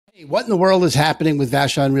What in the world is happening with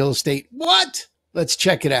Vashon Real Estate? What? Let's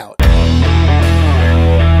check it out.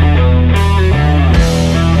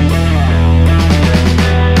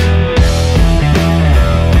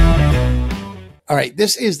 All right,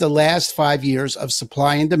 this is the last 5 years of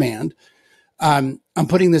supply and demand. I'm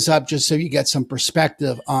putting this up just so you get some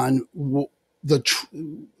perspective on the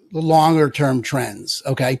longer term trends,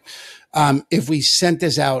 okay? If we sent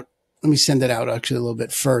this out, let me send it out actually a little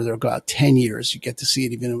bit further, about 10 years, you get to see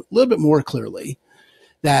it even a little bit more clearly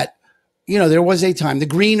that, there was a time, the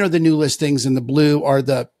green are the new listings and the blue are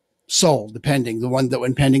the sold, depending, the one that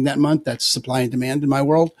went pending that month, that's supply and demand in my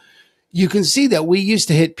world. You can see that we used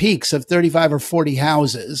to hit peaks of 35 or 40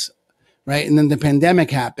 houses, right? And then the pandemic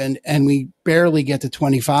happened and we barely get to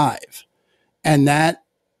 25. And that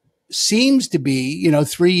seems to be,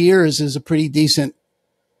 3 years is a pretty decent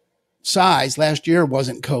size. Last year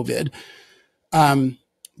wasn't COVID.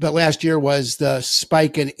 But last year was the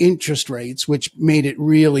spike in interest rates, which made it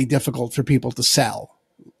really difficult for people to sell.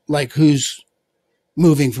 Like who's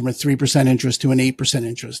moving from a 3% interest to an 8%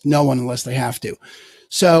 interest? No one, unless they have to.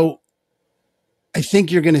 So I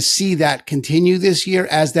think you're going to see that continue this year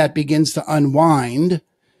as that begins to unwind.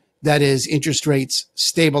 That is, interest rates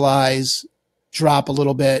stabilize, drop a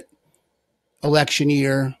little bit. Election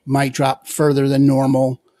year might drop further than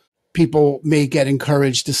normal. People may get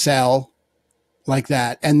encouraged to sell like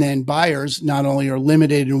that. And then buyers not only are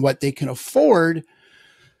limited in what they can afford,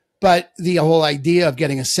 but the whole idea of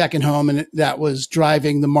getting a second home, and that was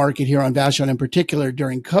driving the market here on Vashon in particular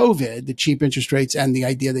during COVID, the cheap interest rates and the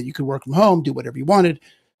idea that you could work from home, do whatever you wanted,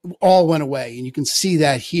 all went away. And you can see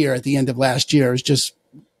that here at the end of last year, it just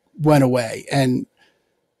went away. And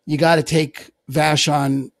you got to take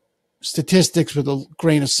Vashon statistics with a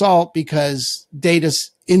grain of salt because data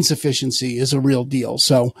insufficiency is a real deal.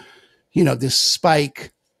 So, this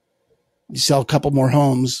spike, you sell a couple more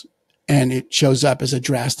homes and it shows up as a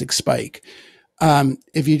drastic spike.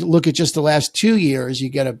 If you look at just the last 2 years, you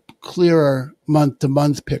get a clearer month to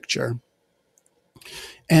month picture.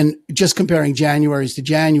 And just comparing January's to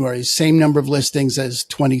January's, same number of listings as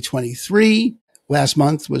 2023. Last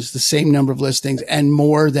month was the same number of listings and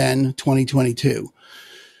more than 2022.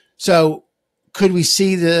 So could we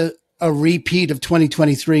see a repeat of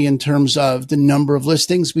 2023 in terms of the number of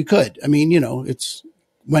listings? We could. I mean, it's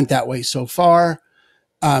went that way so far.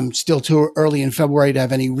 Still too early in February to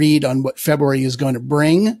have any read on what February is going to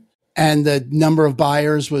bring. And the number of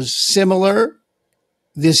buyers was similar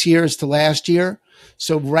this year as to last year.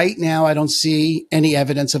 So right now, I don't see any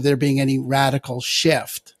evidence of there being any radical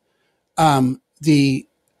shift. The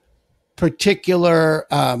particular,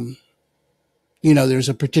 there's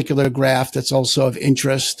a particular graph that's also of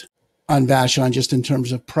interest on Vashon just in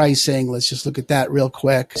terms of pricing. Let's just look at that real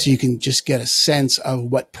quick so you can just get a sense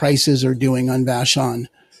of what prices are doing on Vashon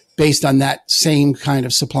based on that same kind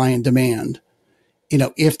of supply and demand.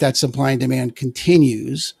 If that supply and demand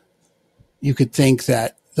continues, you could think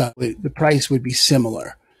that the price would be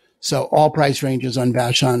similar. So all price ranges on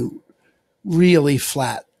Vashon really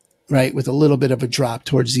flat, right? With a little bit of a drop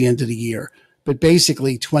towards the end of the year. But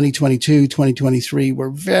basically 2022, 2023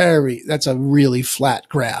 were that's a really flat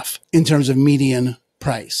graph in terms of median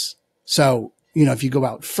price. So, if you go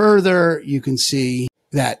out further, you can see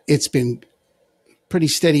that it's been pretty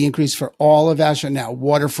steady increase for all of Vashon. Now,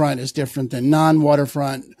 waterfront is different than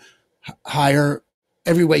non-waterfront, higher.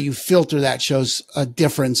 Every way you filter that shows a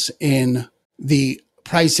difference in the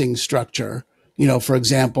pricing structure. For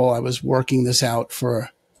example, I was working this out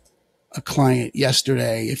for a client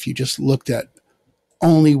yesterday. If you just looked at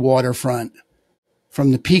only waterfront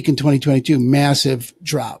from the peak in 2022, massive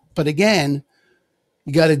drop. But again,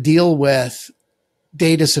 you got to deal with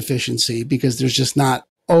data sufficiency because there's just not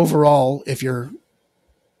overall, if you're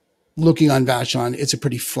looking on Vashon, it's a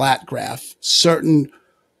pretty flat graph. Certain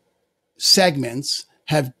segments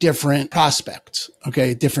have different prospects,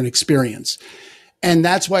 okay, different experience. And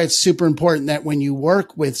that's why it's super important that when you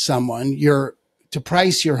work with someone, to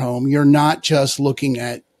price your home, you're not just looking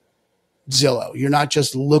at Zillow. You're not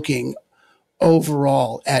just looking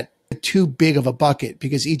overall at too big of a bucket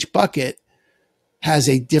because each bucket has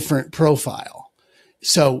a different profile.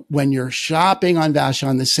 So when you're shopping on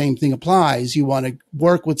Vashon, the same thing applies. You want to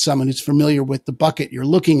work with someone who's familiar with the bucket you're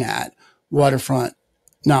looking at, waterfront,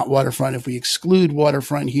 not waterfront. If we exclude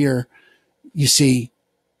waterfront here, you see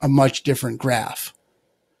a much different graph.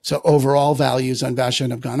 So overall values on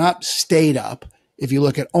Vashon have gone up, stayed up. If you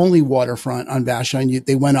look at only waterfront on Vashon,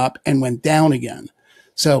 they went up and went down again.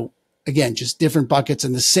 So again, just different buckets,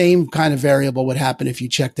 and the same kind of variable would happen if you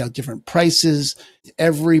checked out different prices.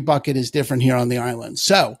 Every bucket is different here on the island.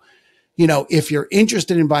 So you know, if you're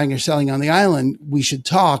interested in buying or selling on the island, we should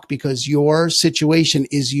talk because your situation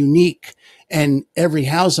is unique and every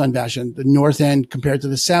house on Vashon, the north end compared to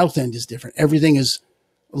the south end is different. Everything is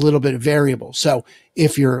a little bit variable. So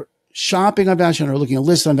if you're shopping on Vashon or looking at a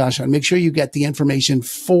list on Vashon, make sure you get the information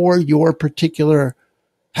for your particular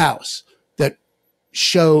house that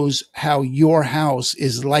shows how your house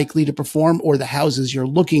is likely to perform or the houses you're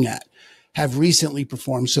looking at have recently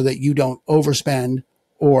performed so that you don't overspend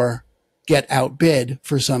or get outbid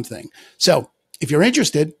for something. So if you're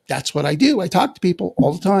interested, that's what I do. I talk to people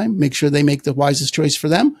all the time, make sure they make the wisest choice for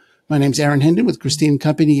them. My name's Hendon with Christine and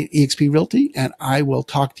Company at eXp Realty, and I will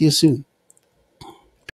talk to you soon.